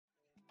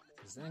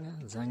Zanga,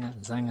 zanga,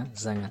 zanga,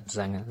 zanga,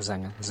 zanga,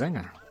 zanga,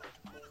 zanga.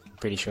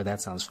 Pretty sure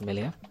that sounds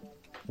familiar.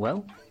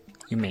 Well,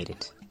 you made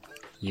it.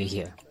 You're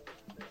here.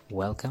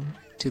 Welcome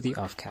to the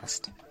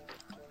Offcast.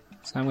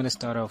 So I'm going to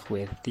start off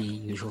with the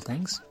usual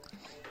things.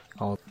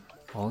 All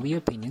the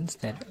opinions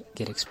that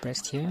get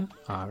expressed here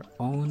are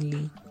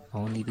only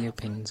the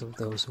opinions of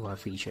those who are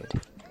featured.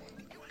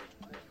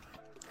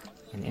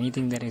 And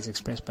anything that is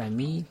expressed by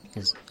me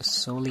is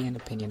solely an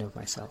opinion of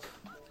myself.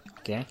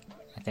 Okay?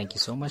 I thank you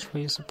so much for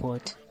your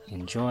support.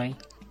 Enjoy.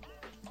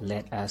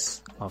 Let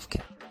us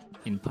offcast.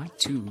 In part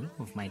 2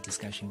 of my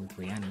discussion with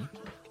Vuyani,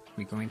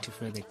 we go into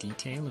further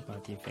detail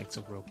about the effects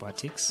of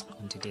robotics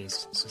on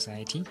today's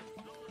society,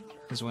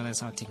 as well as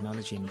how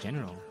technology in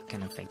general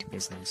can affect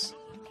business.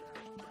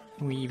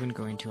 And we even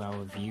go into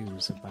our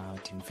views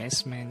about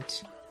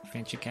investment,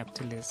 venture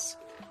capitalists,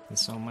 and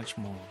so much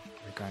more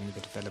regarding the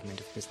development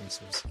of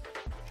businesses.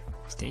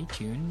 Stay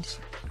tuned,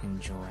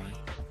 enjoy,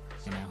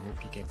 and I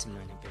hope you get to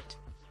learn a bit.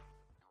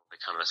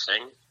 Become a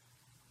thing.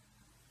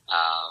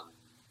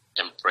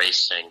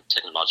 Embracing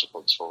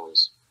technological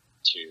tools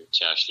to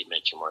actually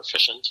make you more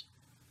efficient,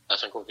 I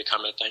think will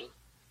become a thing.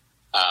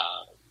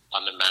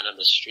 I'm a man in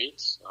the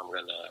streets. I'm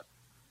going to,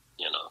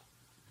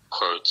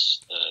 quote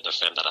the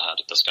friend that I had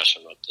a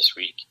discussion with this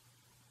week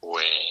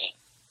where,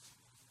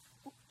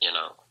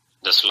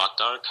 this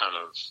lockdown kind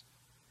of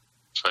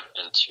put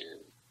into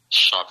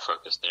sharp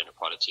focus the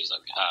inequalities that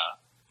we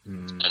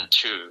have. And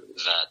two,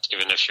 that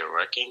even if you're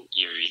working,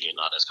 you're really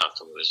not as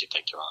comfortable as you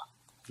think you are.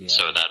 Yeah.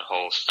 So that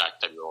whole fact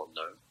that we all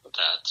know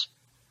that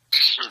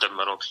the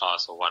middle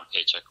class are one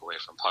paycheck away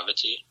from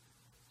poverty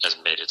has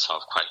made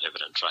itself quite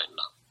evident right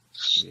now.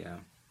 Yeah.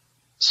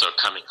 So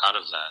coming out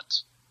of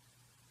that,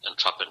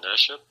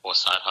 entrepreneurship or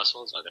side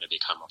hustles are going to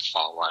become a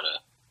far wider,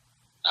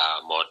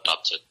 more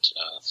adopted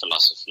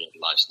philosophy and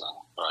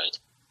lifestyle, right?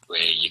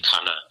 Where you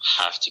kind of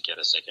have to get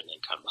a second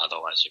income,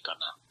 otherwise you're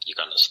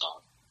gonna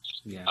starve.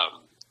 Yeah.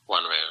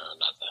 One way or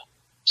another.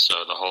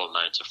 So the whole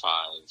 9 to 5,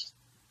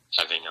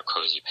 having a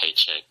cozy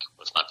paycheck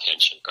with my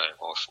pension going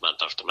off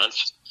month after month,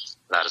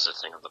 that is a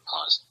thing of the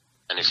past.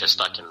 And if you're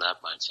stuck in that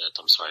mindset,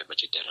 I'm sorry,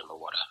 but you're dead in the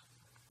water.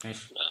 And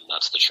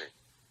that's the truth.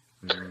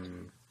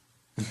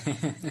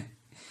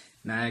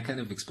 Nah, I kind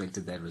of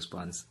expected that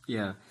response.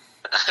 Yeah.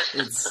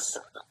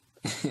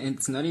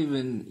 It's not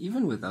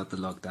even without the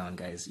lockdown,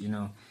 guys,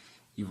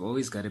 you've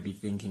always got to be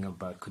thinking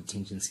about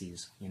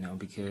contingencies,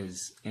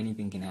 because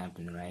anything can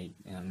happen, right?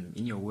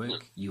 In your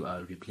work, you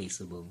are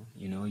replaceable.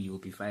 You will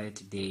be fired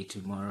today,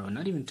 tomorrow,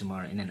 not even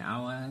tomorrow. In an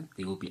hour,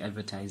 they will be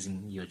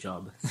advertising your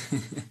job.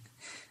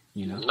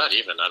 Not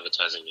even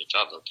advertising your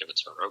job; they'll give it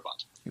to a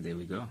robot. There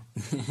we go.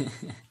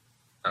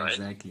 Right?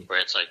 Exactly. Where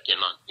it's like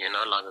you're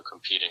no longer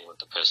competing with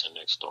the person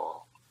next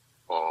door,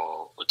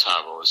 or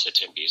Utabo or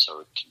Setembi, so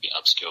it can be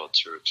upskilled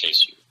to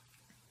replace you.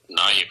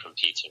 Now you're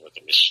competing with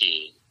a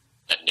machine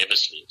that never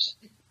sleeps,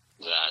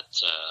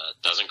 that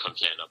doesn't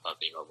complain about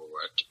being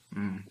overworked,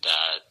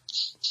 that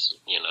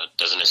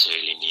doesn't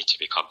necessarily need to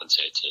be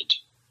compensated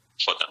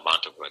for the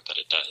amount of work that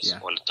it does. Yeah.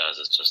 All it does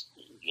is just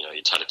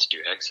you tell it to do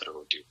X, it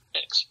will do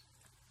X.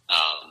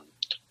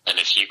 And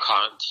if you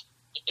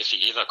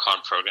either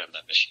can't program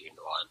that machine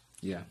one,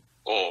 yeah,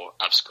 or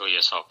upskill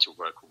yourself to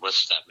work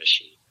with that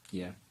machine,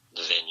 yeah,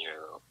 then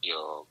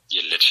you're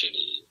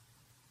literally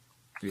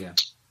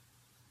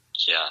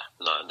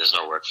there's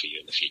no work for you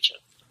in the future.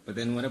 But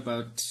then what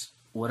about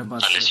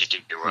unless you do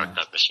the work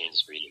that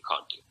machines really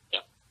can't do.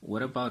 Yeah.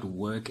 What about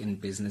work and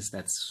business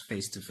that's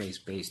face-to-face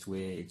based,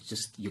 where it's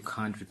just you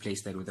can't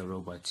replace that with a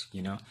robot?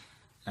 You kind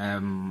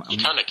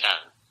of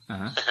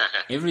can.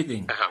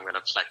 Everything. I'm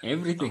gonna plug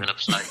everything. I'm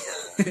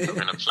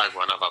gonna plug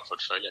one of our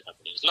portfolio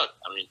companies. Look,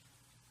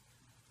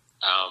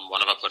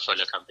 one of our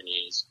portfolio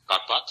companies,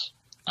 Gotbot.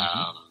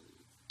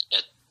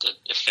 It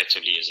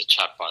effectively is a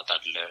chatbot that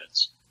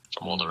learns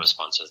from all the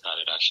responses that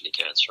it actually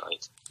gets,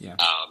 right? Yeah.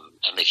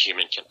 And the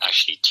human can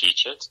actually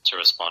teach it to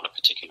respond a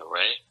particular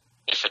way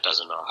if it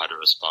doesn't know how to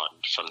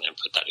respond from the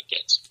input that it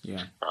gets.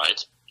 Yeah.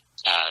 Right?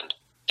 And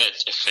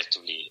it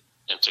effectively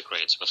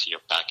integrates with your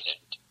back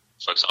end.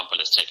 For example,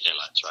 let's take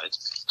airlines, right?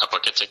 I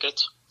book a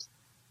ticket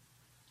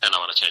and I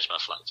want to change my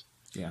flight.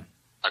 Yeah.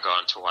 I go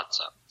onto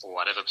WhatsApp or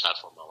whatever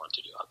platform I want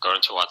to do. I go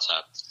into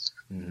WhatsApp.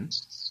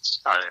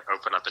 I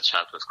open up a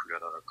chat with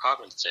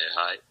Kuliona.com and say,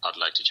 hi, I'd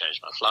like to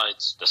change my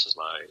flights. This is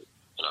my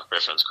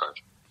reference code.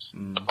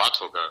 The bot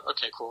will go,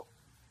 okay, cool.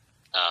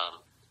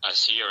 I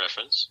see your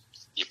reference.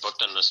 You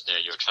booked on this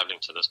day. You're traveling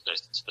to this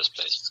place, to this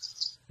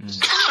place.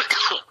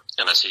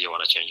 And I see you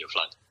want to change your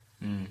flight.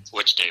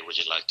 Which day would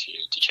you like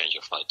to change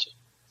your flight to?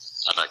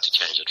 I'd like to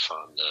change it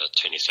from the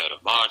 23rd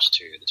of March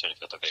to the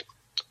 25th of April.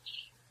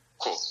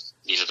 Cool.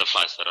 These are the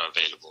flights that are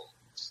available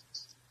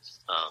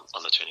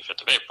on the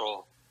 25th of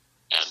April,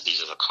 and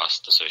these are the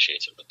costs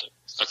associated with them.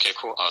 Okay,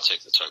 cool. I'll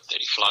take the top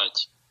 30 flight.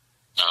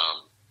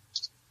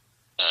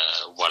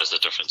 What is the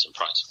difference in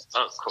price?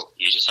 Oh, cool.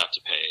 You just have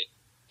to pay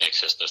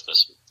excess this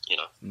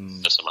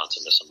amount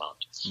and this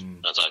amount.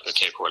 And I was like,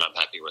 okay, cool. I'm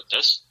happy with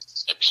this.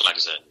 It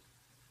plugs in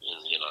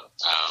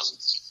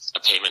a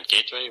payment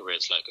gateway where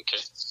it's like,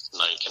 okay,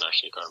 now you can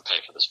actually go and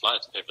pay for this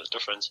flight, pay for the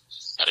difference,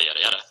 yada, yada,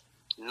 yada.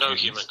 No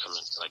human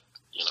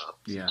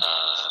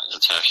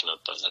interaction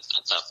at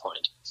that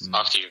point.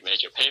 After you've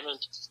made your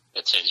payment,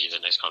 it sends you the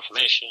next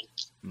confirmation.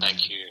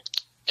 Thank you.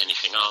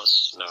 Anything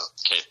else? No.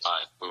 Okay,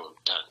 bye. Boom,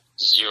 done.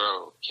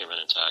 Zero human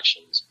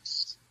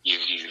interactions.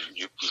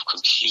 You've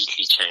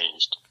completely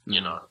changed,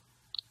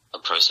 a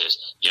process.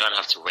 You don't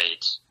have to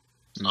wait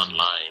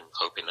online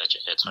hoping that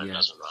your airtime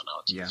doesn't run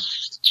out. Yeah.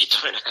 You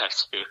don't have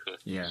to,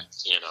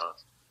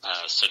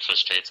 sit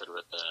frustrated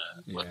with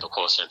the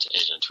call center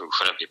agent who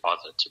couldn't be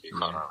bothered, to be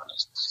quite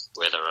honest,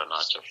 whether or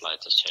not your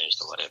flight has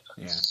changed or whatever.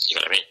 Yeah. You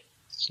know what I mean?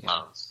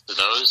 Yeah.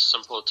 Those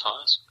simple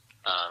tasks,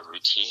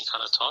 routine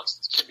kind of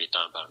tasks, can be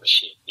done by a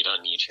machine. You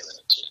don't need human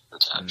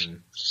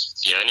interaction.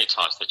 The only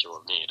task that you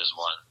will need is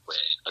one where,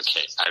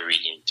 okay, I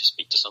really need to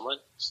speak to someone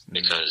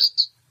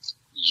because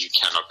you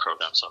cannot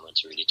program someone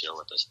to really deal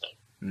with this thing.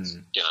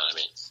 You know what I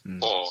mean?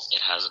 Or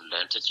it hasn't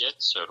learned it yet,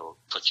 so it'll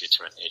put you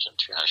to an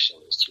agent who actually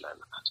needs to learn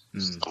that.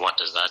 And what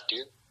does that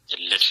do? It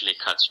literally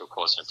cuts your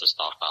call center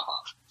staff by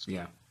half.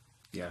 Yeah.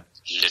 Yeah.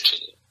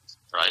 Literally.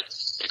 Right?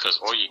 Because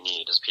all you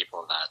need is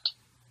people that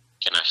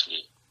can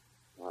actually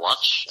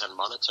watch and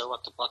monitor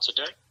what the bots are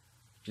doing.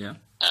 Yeah.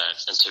 And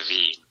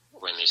intervene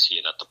when they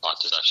see that the bot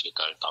is actually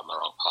going down the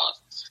wrong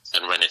path.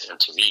 And when they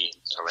intervene,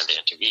 they're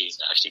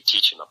actually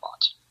teaching the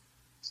bot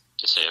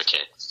to say,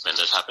 okay, when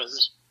this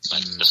happens,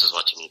 this is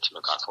what you need to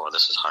look out for.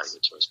 This is how you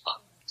need to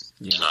respond.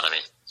 Yeah. You know what I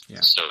mean?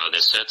 Yeah. So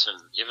there's certain,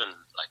 even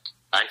like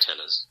bank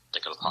tellers,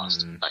 think of the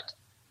past. Like,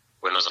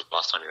 when was the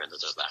last time you went to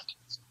the bank?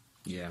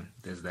 Yeah,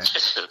 there's that.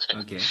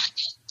 Okay.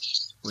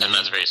 And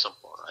that's very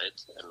simple,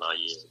 right? And now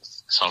you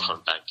cell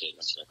phone banking,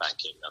 internet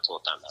banking, that's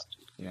all done that.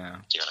 Yeah.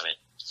 Do you know what I mean?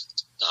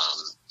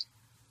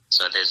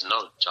 So there's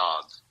no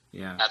job,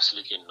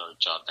 absolutely no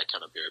job that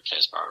cannot be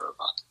replaced by a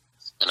robot.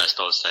 And I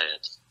still say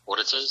it.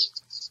 Auditors,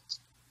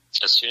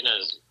 as soon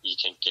as you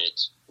can get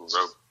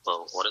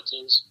robo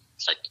auditors,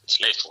 like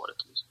slave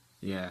auditors,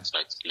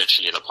 like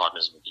literally the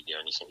partners will be the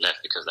only thing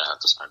left because they have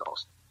to sign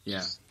off.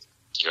 Yeah.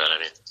 Do you know what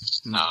I mean?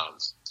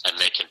 And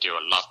they can do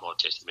a lot more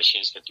testing.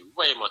 Machines can do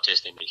way more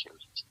testing than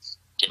humans.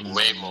 Get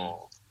way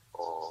more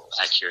or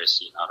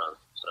accuracy out of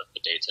the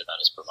data that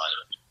is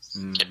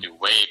provided. Can do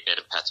way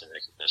better pattern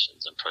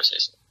recognitions and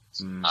processing.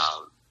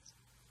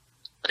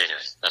 But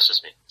anyway, that's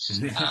just me.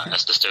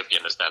 As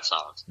dystopian as that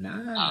sounds. No.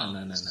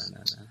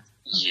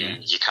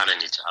 You kind of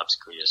need to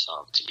upskill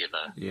yourself to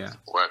either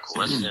work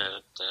with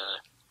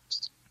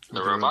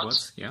the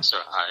robots. Yeah. So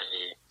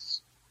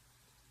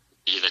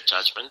be the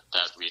judgment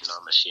that we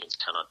know machines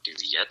cannot do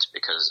yet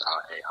because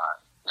our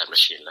AI and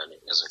machine learning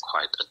isn't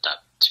quite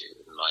adapted to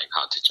knowing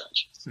how to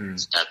judge. And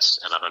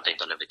I don't think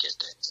they'll ever get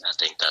there. I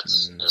think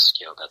that's a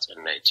skill that's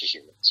innate to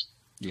humans.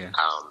 Yeah.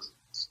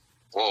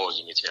 Or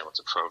you need to be able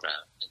to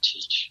program and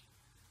teach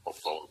or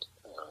build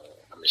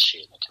a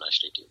machine that can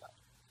actually do that.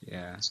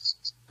 Yeah.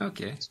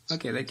 Okay,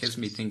 that gets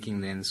me thinking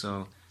then.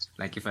 So,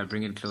 like, if I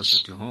bring it closer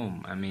to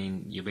home, I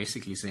mean, you're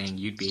basically saying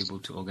you'd be able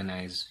to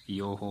organize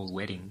your whole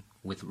wedding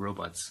with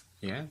robots,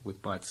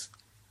 with bots.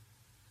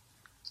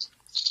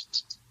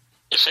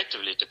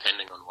 Effectively,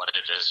 depending on what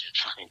it is you're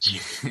trying to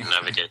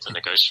navigate and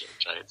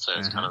negotiate, right? So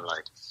it's kind of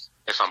like,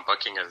 if I'm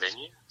booking a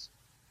venue,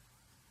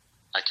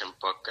 I can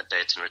book a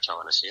date in which I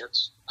want to see it.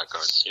 I go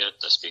and see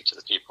it, I speak to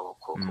the people,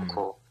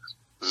 cool.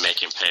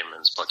 Making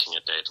payments, booking a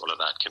date, all of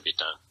that can be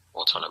done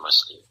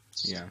autonomously.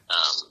 Yeah.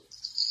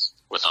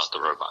 Without the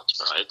robot,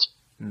 right?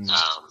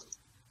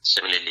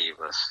 Similarly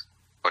with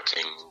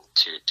booking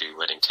to do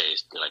wedding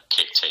taste, like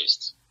cake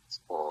taste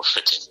or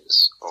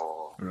fittings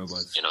or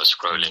robots.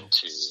 Scrolling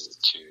to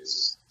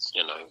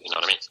you know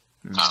what I mean?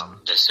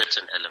 There's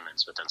certain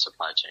elements within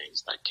supply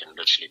chains that can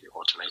literally be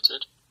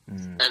automated.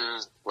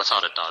 And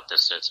without a doubt,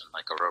 there's certain,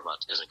 like a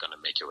robot isn't going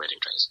to make your wedding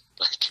dress.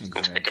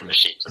 Like a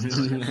machine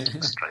isn't going to do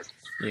that, right?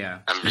 Yeah.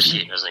 A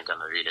machine isn't going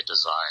to really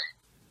design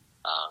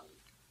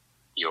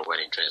your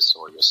wedding dress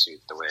or your suit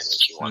the way in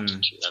which you want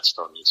it to. That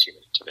still needs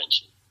human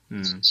intervention.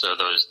 So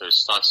those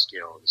soft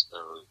skills,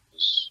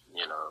 those,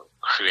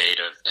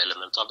 creative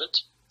element of it,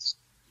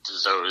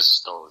 those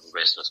still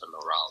rest within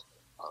the realm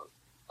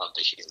of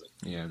the human.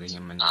 Yeah, the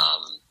human.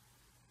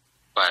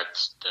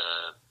 But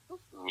the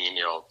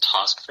menial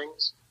task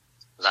things,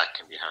 that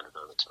can be handed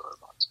over to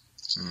robots.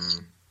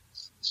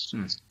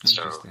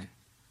 So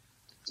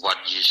what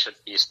you should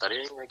be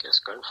studying, I guess,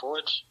 going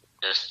forward,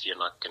 if you're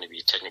not going to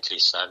be technically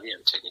savvy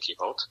and technically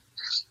built,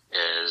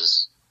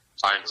 is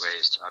find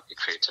ways to up your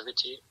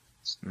creativity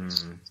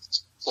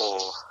or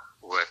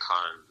work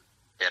on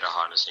better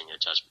harnessing your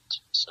judgment.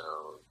 So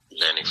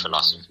learning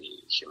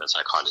philosophy, human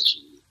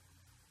psychology,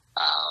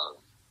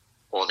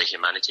 all the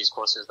humanities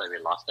courses that we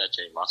laughed at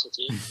during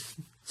varsity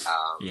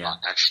are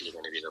actually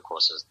going to be the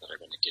courses that are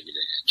going to give you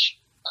the edge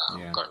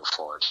going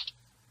forward.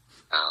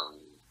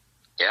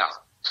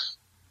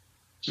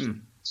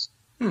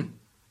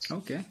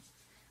 Okay.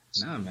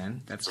 No,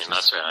 man, that's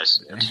where I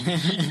see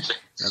it.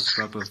 That's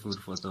proper food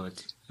for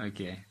thought.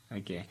 Okay.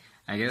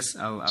 I guess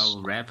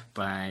I'll wrap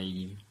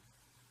by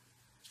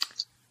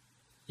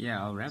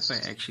I'll wrap by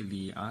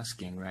actually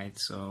asking, right?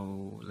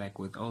 So, like,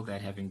 with all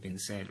that having been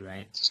said,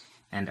 right,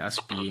 and us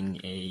being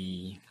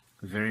a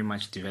very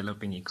much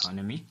developing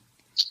economy,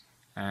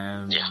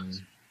 do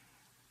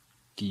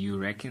you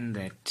reckon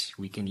that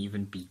we can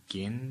even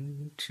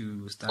begin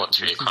to start? Or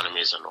two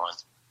economies in one.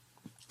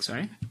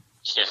 Sorry?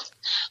 Yeah.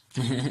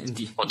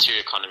 Or two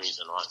economies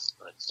in one.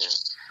 Right? Yeah.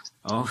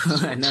 Oh,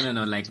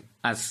 no, like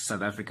us,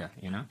 South Africa,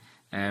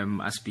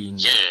 us being...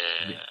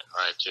 Right.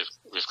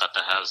 We've got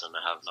the haves and the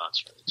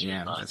have-nots, right?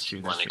 Yeah, that's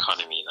true. One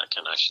economy that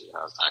can actually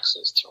have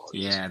access to all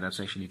these. Yeah, that's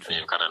actually true.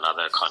 And you've got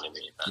another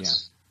economy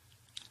that's...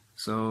 Yeah.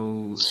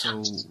 So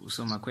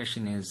my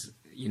question is,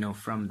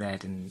 from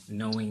that and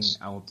knowing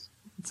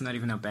it's not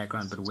even our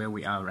background, but where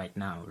we are right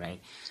now,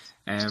 right?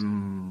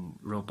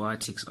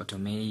 Robotics,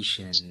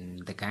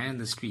 automation, the guy on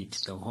the street,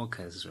 the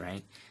hawkers,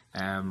 right?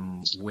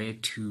 Where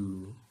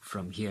to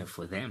from here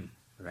for them,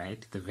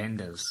 right? The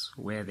vendors,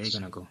 where are they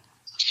gonna go?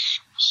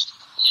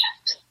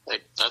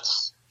 Like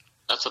that's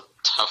a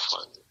tough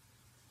one.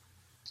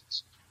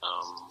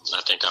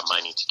 I think I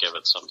might need to give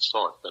it some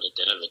thought, but at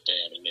the end of the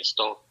day, I mean, there's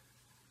still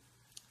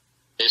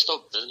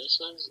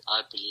businesses,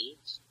 I believe,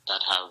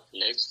 that have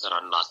legs that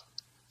are not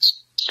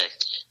tech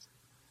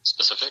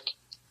specific,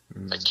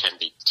 that can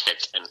be tech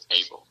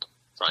enabled,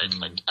 right?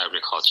 Like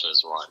agriculture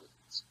is one,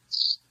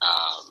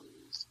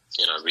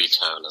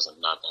 retail is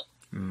another,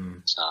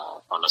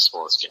 on a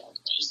small scale,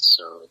 right?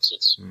 So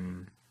it's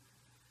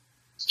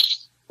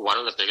one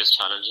of the biggest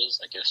challenges,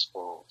 I guess,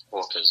 for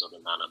hawkers or the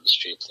man on the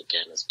street,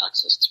 again, is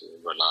access to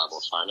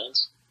reliable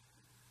finance,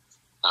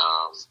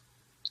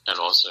 and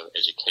also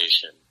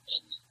education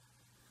and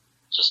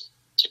just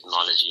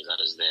technology that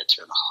is there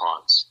to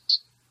enhance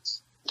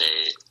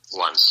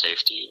one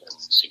safety and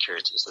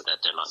security, so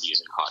that they're not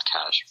using hard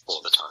cash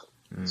all the time.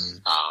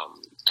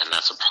 And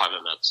that's a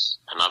problem that's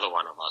another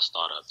one of our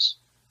startups,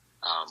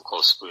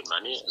 called Spoon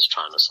Money, is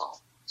trying to solve.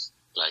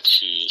 Like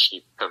she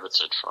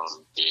pivoted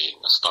from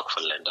being a stock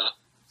for lender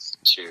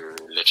to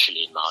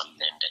literally now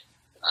lending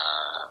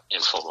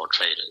informal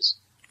traders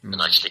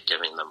and actually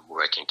giving them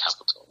working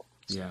capital.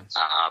 Yeah.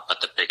 But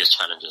the biggest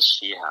challenges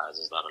she has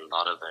is that a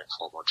lot of the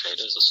informal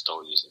traders are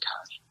still using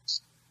cash.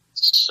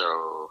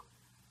 So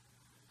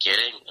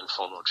getting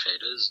informal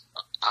traders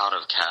out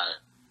of cash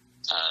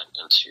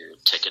into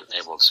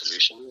tech-enabled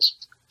solutions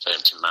for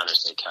them to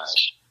manage their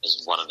cash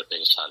is one of the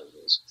biggest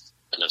challenges.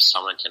 And if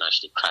someone can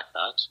actually crack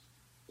that,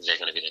 they're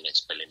going to be the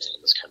next billionaire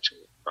in this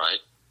country, right?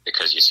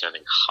 Because you're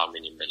serving how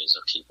many millions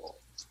of people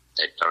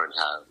that don't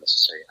have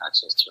necessary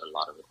access to a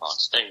lot of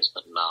advanced things,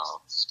 but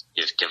now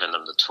you've given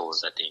them the tools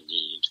that they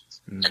need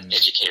and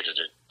educated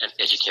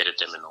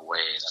them in a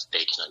way that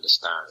they can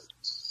understand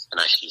and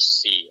actually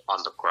see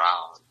on the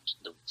ground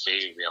the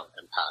very real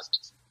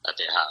impact that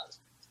they have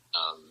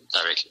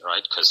directly,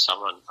 right? Because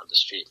someone on the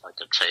street,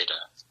 like a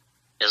trader,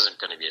 isn't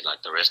going to be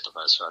like the rest of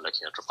us who are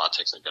looking at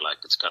robotics and be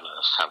like, it's going to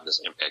have this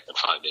impact in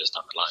 5 years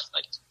down the line.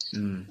 Like,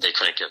 they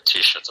couldn't give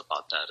two shits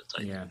about that. It's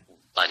like,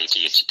 I need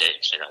to eat today.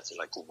 It's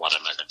like, what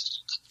am I going to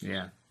eat?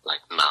 Yeah.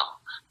 Like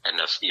now.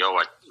 And if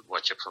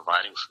what you're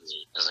providing for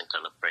me isn't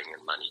going to bring in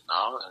money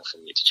now, and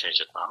for me to change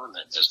it now,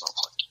 then there's no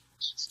point.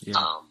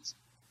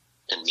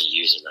 In me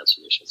using that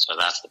solution. So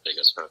that's the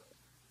biggest hurdle.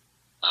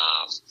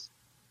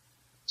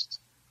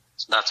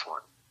 That's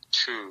one.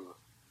 Two,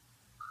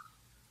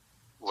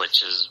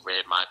 which is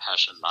where my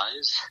passion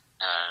lies,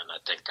 and I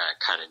think I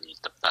kind of need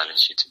the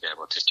balance sheet to be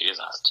able to do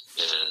that,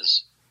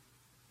 is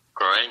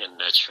growing and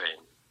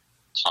nurturing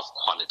top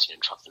quality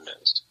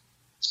entrepreneurs.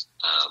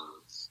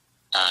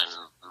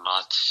 And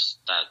not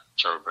that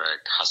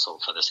Joburg hustle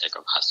for the sake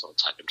of hustle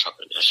type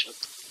entrepreneurship.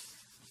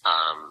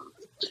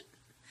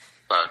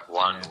 But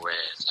one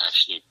where it's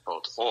actually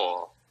built,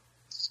 or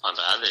on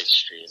the other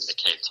extreme, the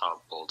Cape Town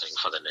building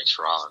for the next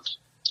round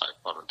type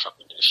of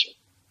entrepreneurship.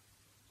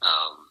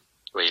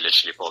 Where you're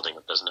literally building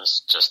a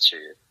business just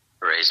to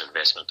raise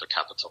investment or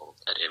capital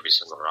at every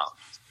single round,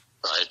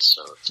 right?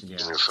 So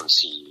you move from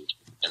seed,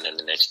 and then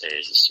the next day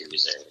is the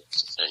Series A,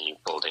 and you're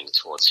building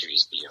towards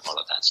Series B and all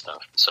of that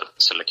stuff. So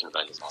Silicon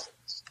Valley model.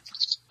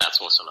 That's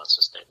also not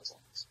sustainable.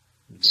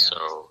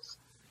 So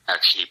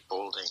actually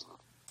building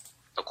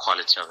the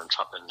quality of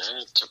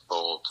entrepreneur to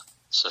build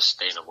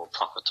sustainable,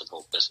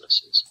 profitable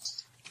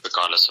businesses,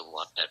 regardless of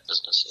what that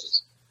business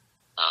is.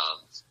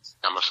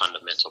 I'm a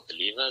fundamental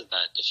believer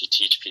that if you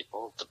teach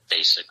people the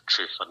basic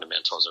true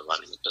fundamentals of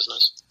running a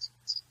business,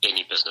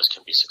 any business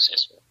can be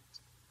successful.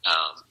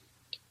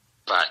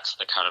 But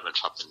the kind of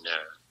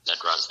entrepreneur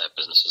that runs that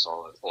business is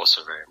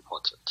also very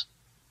important.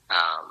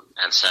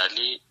 And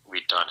sadly,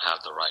 we don't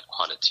have the right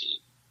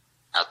quality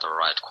at the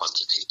right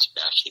quantity to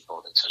be actually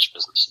building such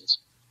businesses.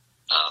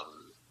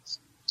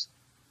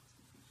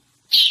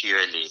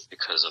 Purely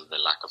because of the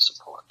lack of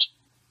support,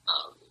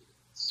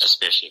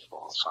 especially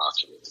for our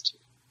community.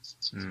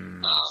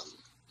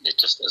 There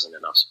just isn't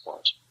enough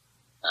support.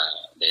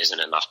 There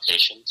isn't enough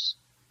patience.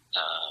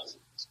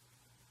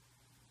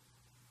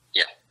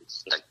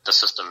 Like the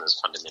system is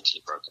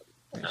fundamentally broken.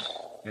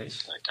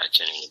 Like I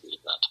genuinely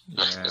believe that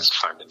it's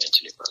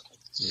fundamentally broken.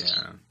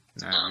 Yeah,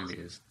 no, it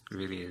really is. It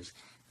really is.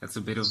 That's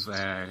a bit of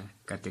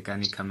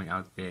Katekani coming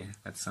out there.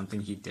 That's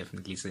something he'd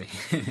definitely say.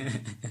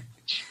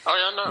 Oh,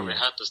 yeah, no, we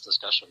had this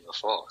discussion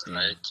before,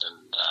 right?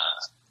 And,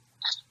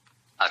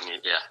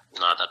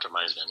 that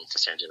reminds me, I need to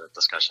send you that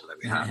discussion that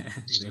we had,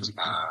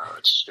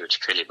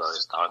 which clearly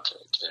boils down to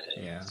it.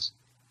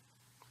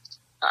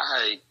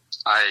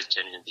 I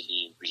genuinely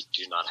believe we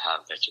do not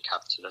have venture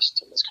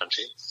capitalists in this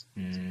country.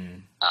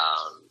 And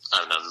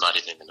I'm not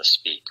even going to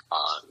speak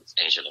on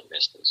angel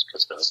investors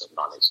because those are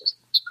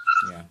non-existent.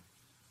 Yeah.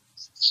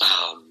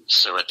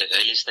 So at the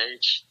early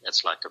stage,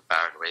 it's like a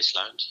barren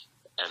wasteland.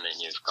 And then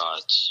you've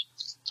got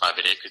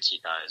private equity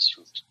guys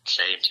who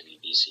claim to be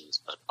VCs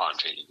but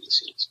aren't really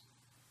VCs,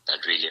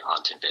 that really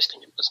aren't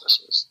investing in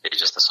businesses. They're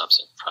just a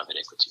subset of private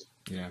equity.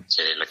 Yeah.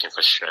 So they're looking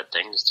for sure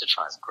things to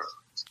try and grow.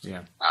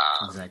 Yeah,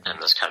 exactly. In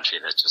this country,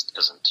 there just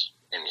isn't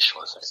any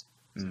sure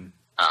thing.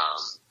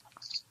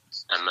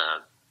 And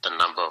the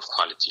number of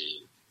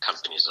quality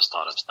companies or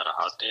startups that are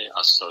out there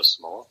are so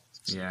small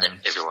that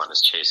everyone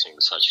is chasing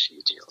such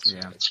few deals.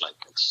 Yeah. It's like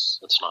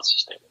it's not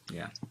sustainable.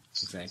 Yeah,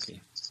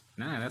 exactly.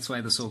 That's why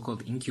the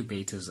so-called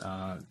incubators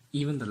are,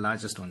 even the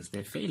largest ones,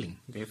 they're failing.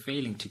 They're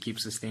failing to keep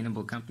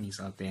sustainable companies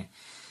out there.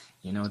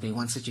 You know, they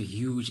want such a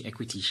huge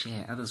equity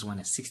share. Others want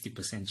a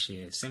 60%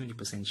 share,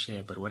 70%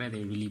 share. But what are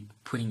they really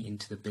putting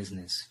into the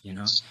business? You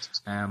know,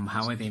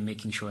 how are they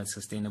making sure it's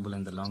sustainable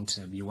in the long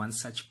term? You want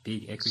such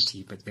big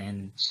equity, but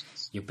then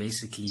you're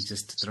basically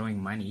just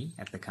throwing money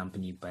at the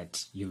company,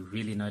 but you're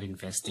really not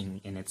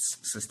investing in its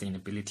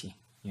sustainability.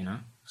 You know,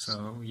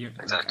 so you're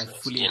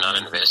not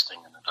investing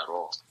in it at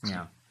all.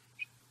 Yeah,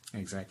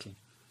 exactly.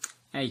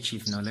 Hey,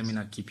 Chief, no, let me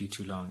not keep you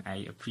too long.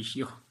 I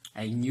appreciate.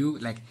 I knew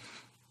like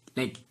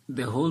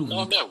the whole week.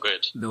 No, I'm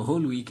good. The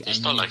whole week.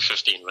 It's not like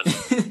 15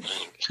 minutes.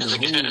 The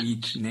whole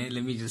week.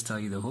 Let me just tell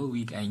you, the whole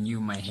week I knew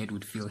my head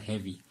would feel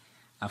heavy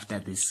after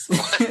this.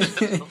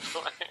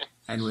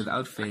 And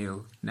without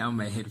fail, now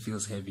my head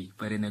feels heavy,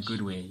 but in a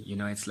good way. You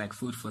know, it's like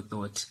food for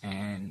thought,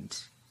 and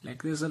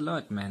like there's a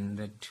lot, man,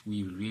 that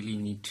we really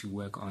need to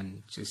work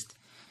on. Just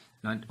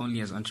not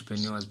only as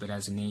entrepreneurs, but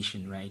as a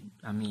nation, right?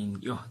 I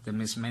mean, the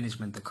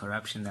mismanagement, the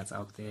corruption that's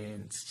out there,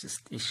 it's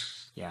just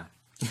yeah.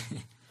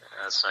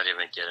 Let's not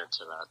even get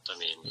into that. I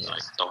mean,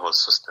 like the whole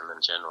system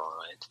in general,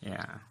 right?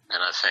 Yeah.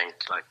 And I think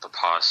like the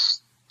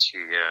past 2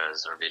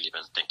 years, I've really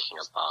been thinking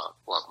about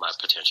what my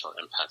potential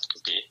impact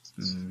could be.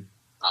 And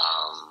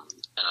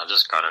I've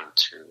just gotten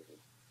to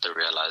the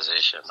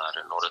realization that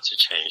in order to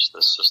change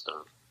the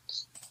system,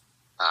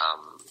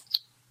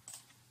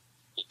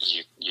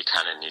 you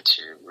kind of need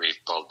to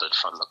rebuild it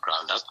from the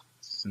ground up.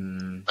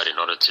 But in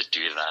order to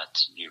do that,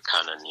 you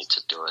kind of need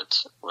to do it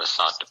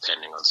without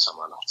depending on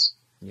someone else.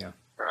 Yeah.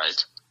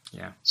 Right?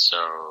 Yeah. So,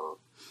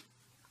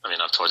 I mean,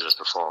 I've told you this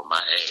before.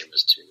 My aim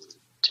is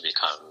to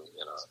become,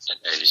 an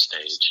early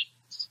stage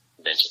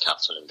venture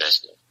capital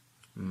investor.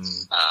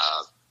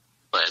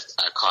 But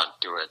I can't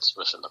do it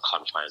within the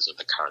confines of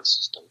the current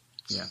system.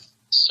 Yeah.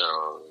 So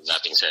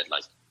that being said,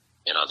 like,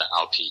 the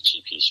LP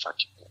GP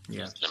structure,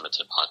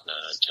 limited partner,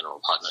 general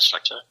partner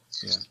structure,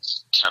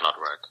 cannot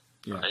work.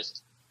 Right?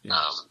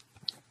 Yeah.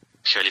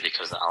 Purely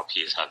because the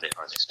LPs have their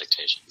own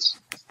expectations.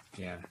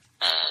 Yeah.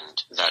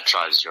 And that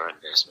drives your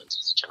investment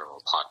as a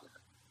general partner.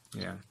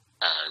 Yeah.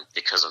 And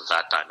because of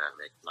that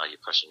dynamic, now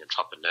you're pushing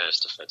entrepreneurs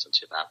to fit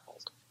into that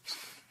mold.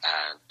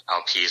 And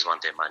LPs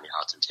want their money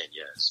out in 10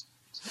 years.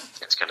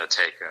 It's going to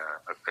take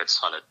a good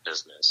solid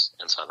business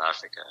in South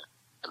Africa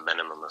a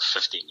minimum of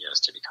 15 years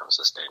to become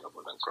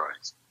sustainable and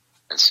growing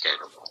and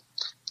scalable.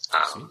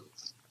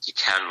 You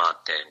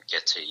cannot then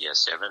get to year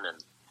 7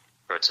 and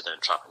go to the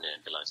entrepreneur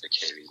and be like,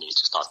 okay, we need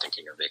to start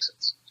thinking of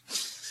exits.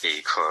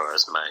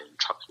 Because my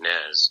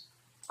entrepreneurs,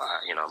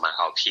 my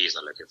LPs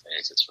are looking for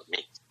exits from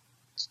me.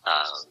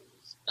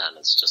 And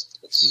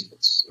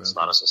it's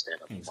not a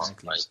sustainable model,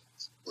 right?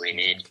 We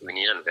need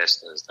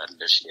investors that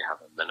literally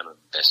have a minimum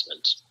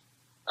investment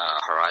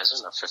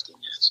horizon of 15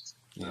 years.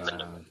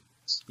 Minimum.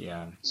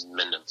 Yeah.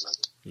 Minimum.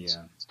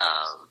 Yeah.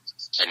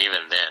 And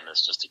even then,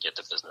 it's just to get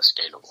the business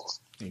scalable.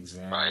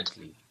 Exactly. Right?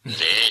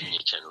 Then you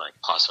can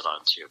pass it on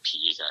to your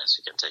PE guys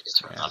who can take it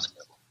to another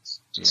level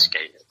and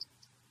scale it.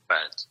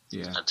 But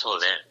until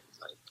then,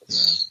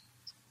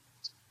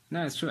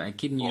 no, it's true. I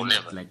kid you we'll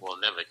not. We'll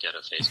never get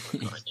a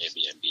Facebook or an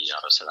Airbnb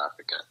out of South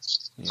Africa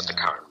with the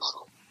current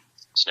model.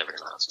 It's never going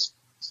to happen.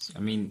 I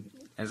mean,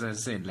 as I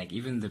said,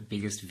 even the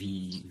biggest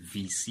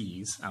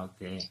VCs out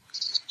there,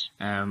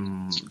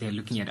 they're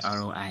looking at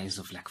ROIs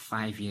of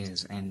 5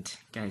 years, and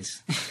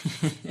guys,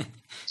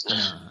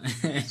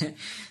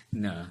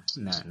 no,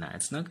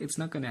 it's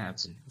not gonna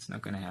happen. It's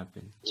not gonna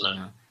happen.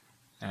 No.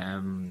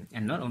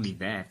 And not only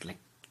that,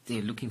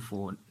 they're looking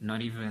for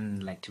not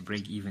even to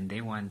break even.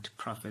 They want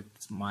profit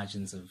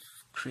margins of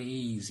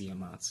crazy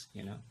amounts.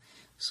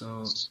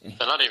 So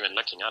they're not even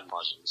looking at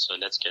margins. So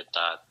let's get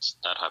that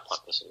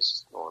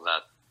hypothesis or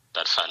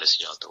that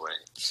fallacy out the way,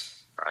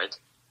 right?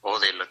 All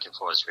they're looking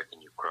for is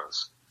revenue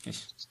growth.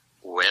 Yes.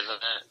 Whether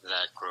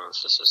that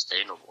growth is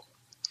sustainable,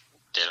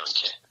 they don't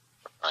care,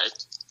 right?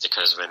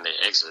 Because when they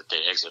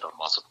exit on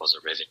multiples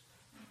of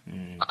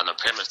revenue. And the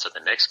premise to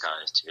the next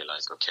guy is to be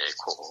like, okay,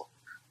 cool.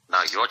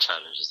 Now your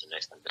challenge as the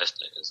next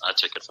investor is I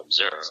took it from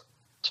 0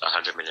 to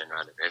 100 million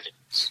rand in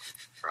revenues,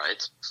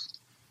 right?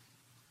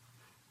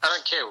 I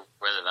don't care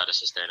whether that is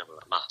sustainable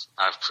or not.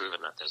 I've proven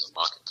that there's a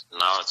market.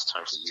 Now it's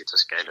time for you to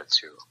scale it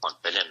to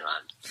 1 billion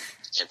rand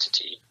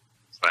entity.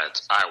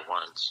 But I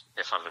want,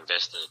 if I've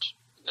invested,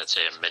 let's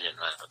say 1 million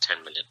rand or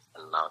 10 million,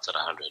 and now it's at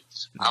 100,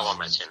 I want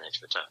my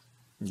 10x return.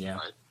 Yeah.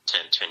 Right?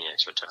 10,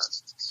 20x return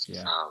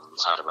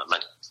out of my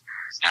money.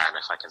 And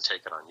if I can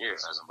take it on you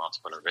as a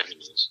multiple of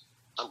revenues,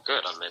 I'm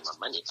good. I've made my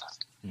money back.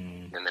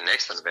 Then the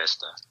next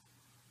investor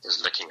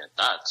is looking at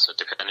that. So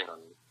depending on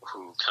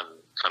who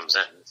comes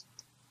in,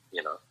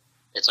 you know,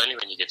 it's only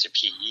when you get to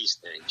PE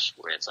stage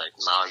where it's like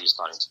now you're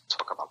starting to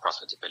talk about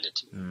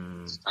profitability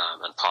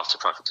and path to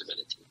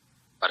profitability.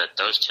 But at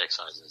those check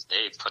sizes,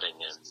 they're putting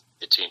in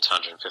between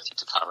 250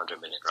 to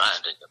 500 million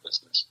rand in your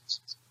business,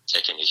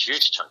 taking a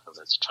huge chunk of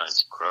it, trying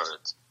to grow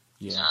it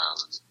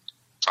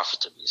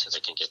profitably so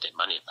they can get their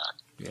money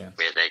back,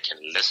 where they can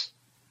list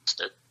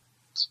it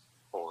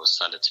or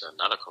sell it to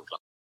another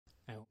conglomerate.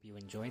 I hope you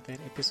enjoyed that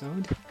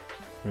episode.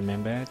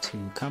 Remember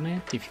to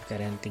comment if you've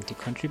got anything to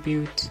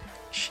contribute,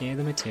 share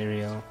the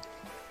material,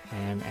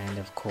 and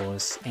of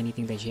course,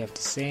 anything that you have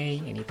to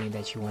say, anything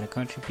that you want to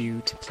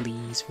contribute,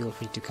 please feel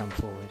free to come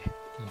forward.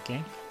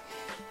 Okay?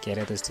 Get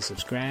others to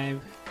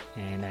subscribe,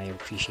 and I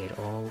appreciate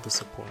all the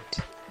support.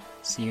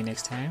 See you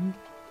next time,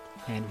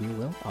 and we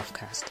will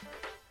offcast.